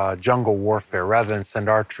for jungle warfare. Rather than send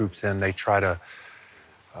our troops in, they try to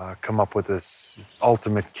come up with this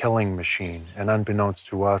ultimate killing machine. And unbeknownst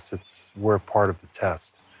to us, we're part of the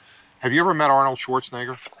test. Have you ever met Arnold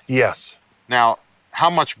Schwarzenegger? Yes. Now, how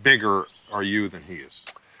much bigger are you than he is?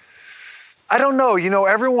 I don't know. You know,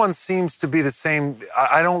 everyone seems to be the same.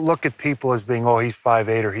 I don't look at people as being, oh, he's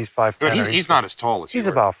 5'8" or he's 5'10". But he's not as tall as you. He's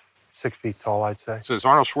about 6 feet tall, I'd say. So is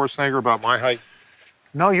Arnold Schwarzenegger about my height?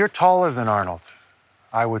 No, you're taller than Arnold,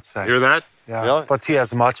 I would say. You're that? Yeah. Really? But he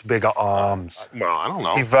has much bigger arms. Well, I don't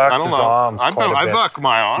know. He works his arms quite a bit. I work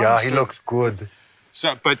my arms. Yeah, he looks good.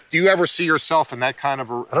 So, but do you ever see yourself in that kind of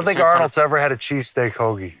a... I don't think Arnold's ever had a cheesesteak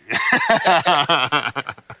hoagie.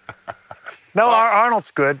 No,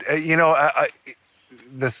 Arnold's good. You know,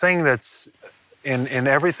 the thing that's In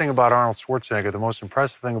everything about Arnold Schwarzenegger, the most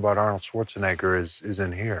impressive thing about Arnold Schwarzenegger is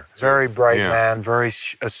in here. Very bright man, very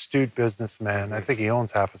astute businessman. I think he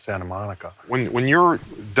owns half of Santa Monica. When you're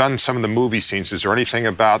done some of the movie scenes, is there anything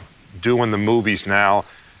about doing the movies now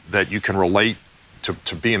that you can relate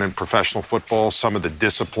to being in professional football? Some of the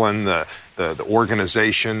discipline, the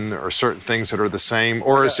organization, or certain things that are the same?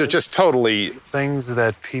 Or is it just totally... Things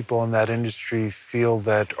that people in that industry feel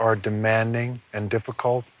that are demanding and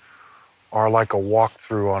difficult are like a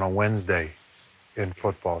walkthrough on a Wednesday in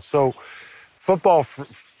football. So football,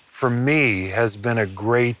 for me, has been a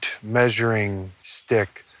great measuring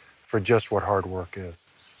stick for just what hard work is.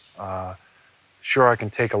 Sure, I can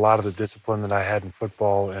take a lot of the discipline that I had in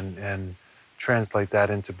football and translate that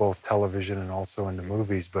into both television and also into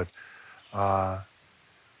movies, but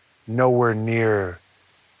nowhere near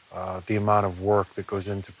the amount of work that goes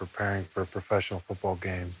into preparing for a professional football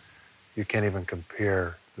game. You can't even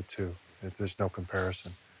compare the two. There's no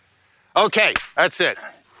comparison. Okay, that's it.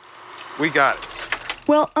 We got it.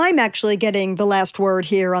 Well, I'm actually getting the last word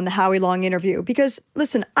here on the Howie Long interview because,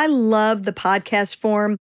 listen, I love the podcast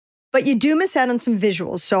form, but you do miss out on some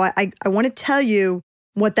visuals. So I want to tell you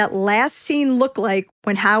what that last scene looked like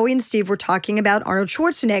when Howie and Steve were talking about Arnold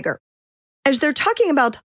Schwarzenegger. As they're talking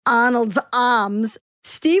about Arnold's arms,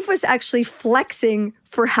 Steve was actually flexing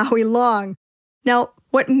for Howie Long. Now,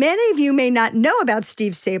 what many of you may not know about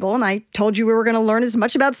Steve Sabol, and I told you we were going to learn as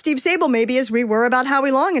much about Steve Sabol maybe as we were about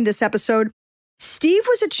Howie Long in this episode, Steve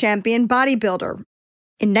was a champion bodybuilder.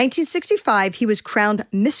 In 1965, he was crowned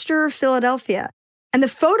Mr. Philadelphia, and the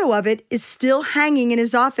photo of it is still hanging in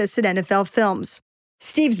his office at NFL Films.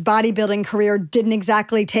 Steve's bodybuilding career didn't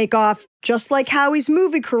exactly take off, just like Howie's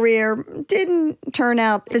movie career didn't turn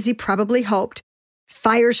out as he probably hoped.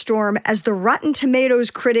 Firestorm, as the Rotten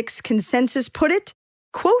Tomatoes critics' consensus put it,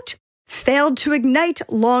 quote, failed to ignite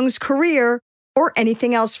Long's career or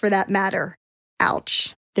anything else for that matter.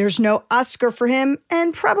 Ouch. There's no Oscar for him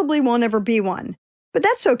and probably won't ever be one. But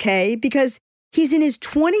that's okay because he's in his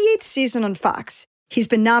 28th season on Fox. He's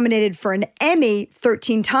been nominated for an Emmy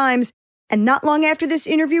 13 times, and not long after this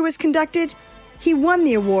interview was conducted, he won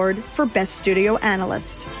the award for Best Studio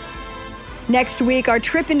Analyst. Next week, our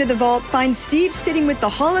trip into the vault finds Steve sitting with the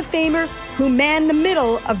Hall of Famer who manned the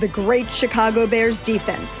middle of the great Chicago Bears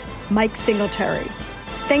defense, Mike Singletary.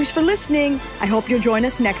 Thanks for listening. I hope you'll join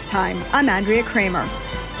us next time. I'm Andrea Kramer.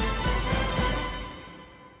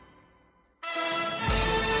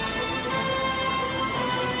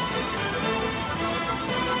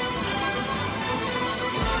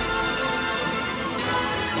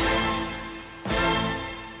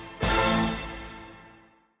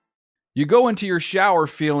 You go into your shower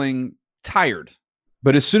feeling tired,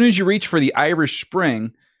 but as soon as you reach for the Irish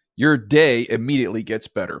Spring, your day immediately gets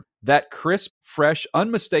better. That crisp, fresh,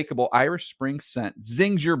 unmistakable Irish Spring scent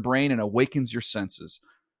zings your brain and awakens your senses.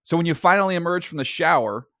 So when you finally emerge from the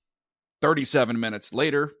shower, 37 minutes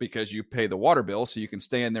later, because you pay the water bill so you can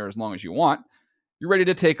stay in there as long as you want, you're ready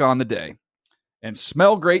to take on the day and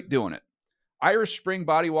smell great doing it. Irish Spring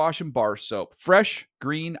Body Wash and Bar Soap. Fresh,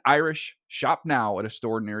 green, Irish. Shop now at a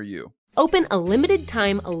store near you. Open a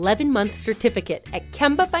limited-time 11-month certificate at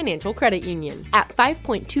Kemba Financial Credit Union. At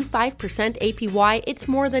 5.25% APY, it's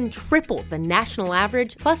more than triple the national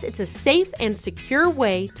average, plus it's a safe and secure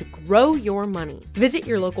way to grow your money. Visit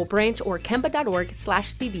your local branch or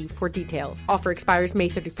kemba.org/CD for details. Offer expires May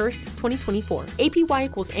 31st, 2024. APY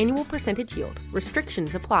equals annual percentage yield.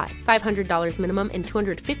 Restrictions apply. $500 minimum and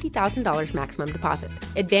 $250,000 maximum deposit.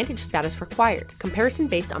 Advantage status required. Comparison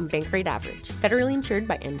based on bank rate average. Federally insured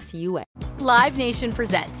by NCUA. Live Nation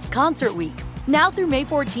presents Concert Week. Now through May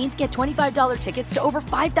 14th, get $25 tickets to over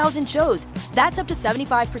 5,000 shows. That's up to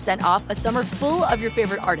 75% off a summer full of your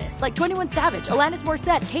favorite artists like 21 Savage, Alanis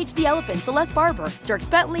Morissette, Cage the Elephant, Celeste Barber, Dierks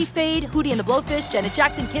Bentley, Fade, Hootie and the Blowfish, Janet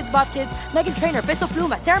Jackson, Kids Bop Kids, Meghan Trainor, Peso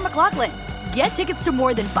Pluma, Sarah McLachlan. Get tickets to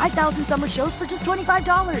more than 5,000 summer shows for just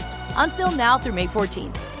 $25. Until now through May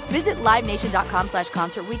 14th. Visit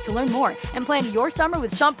LiveNation.com/Concert Week to learn more and plan your summer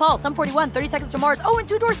with Sean Paul, Sum 41, 30 Seconds to Mars, and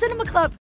Two Door Cinema Club.